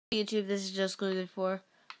YouTube, this is just Exclusive4.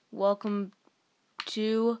 Welcome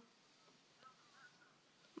to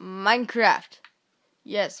Minecraft.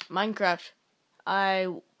 Yes, Minecraft.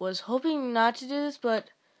 I was hoping not to do this, but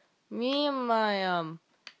me and my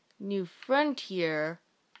new friend here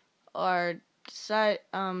are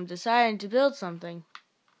deciding to build something.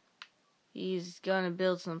 He's gonna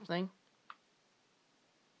build something.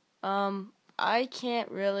 I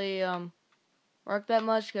can't really work that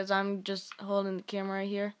much because I'm just holding the camera right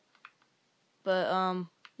here. But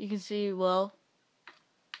you can see well.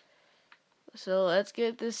 So let's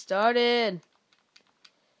get this started.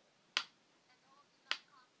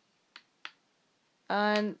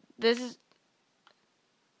 And this is,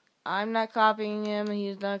 I'm not copying him,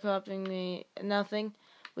 he's not copying me, nothing.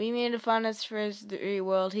 We made a Finance Phase 3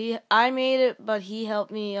 world. I made it, but he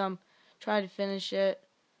helped me try to finish it.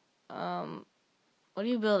 What are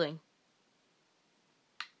you building?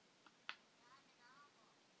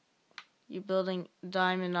 You're building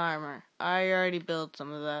diamond armor. I already built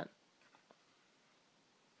some of that.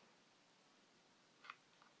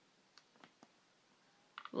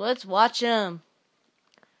 Let's watch him.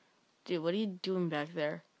 Dude, what are you doing back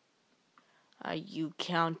there? Are you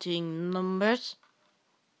counting numbers?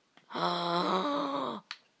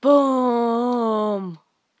 Boom!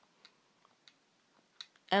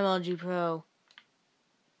 MLG Pro.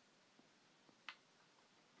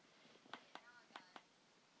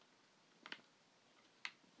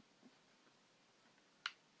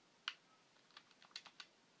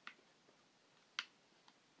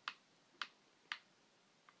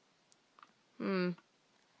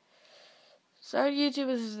 Sorry, YouTube,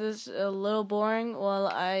 is this a little boring? Well,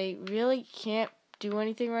 I really can't do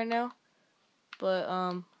anything right now. But,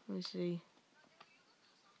 let me see.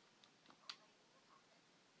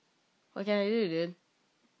 What can I do, dude?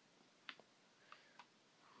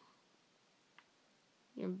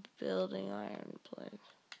 You're building iron plates.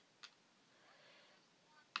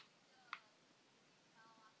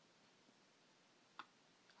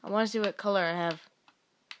 I want to see what color I have.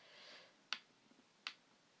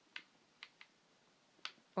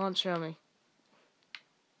 Won't show me.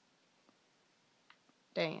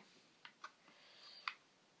 Dang it.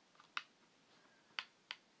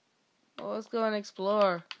 Well, let's go and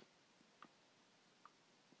explore.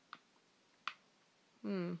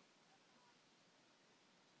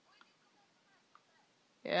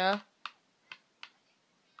 Yeah?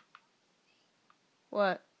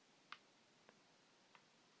 What?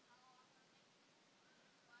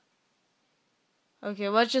 Okay,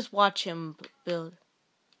 let's just watch him build.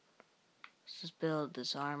 Let's just build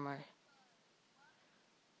this armor.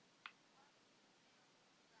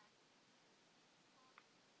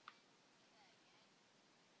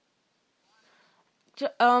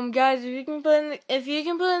 Guys, if you can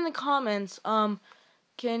put in the comments,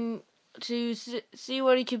 to see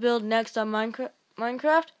what he can build next on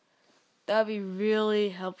Minecraft, that'd be really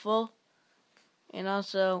helpful. And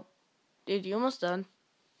also, dude, you almost done.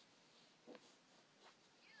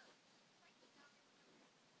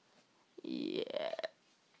 Yeah.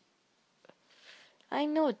 I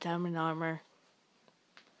know it's diamond armor.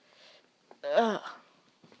 Ugh.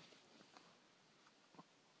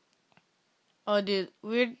 Oh, dude,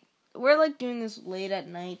 we're like doing this late at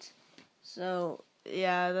night, so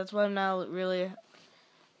yeah, that's why I'm now really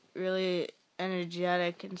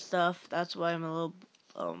energetic and stuff. That's why I'm a little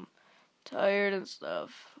tired and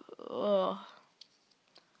stuff. Ugh.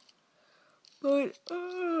 But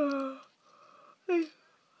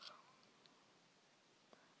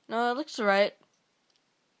no, it looks right.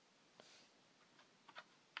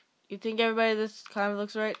 You think everybody this kind of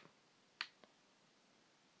looks right?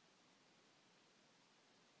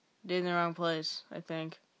 Did in the wrong place, I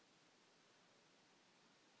think.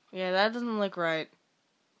 Yeah, that doesn't look right.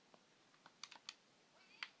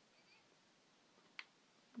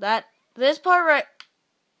 This part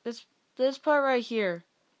right here,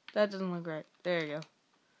 that doesn't look right. There you go.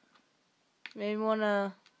 Maybe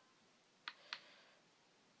wanna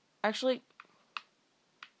actually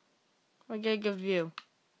I'll get a good view.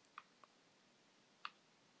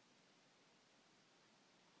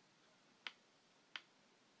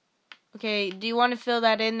 Okay, do you want to fill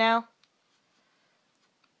that in now?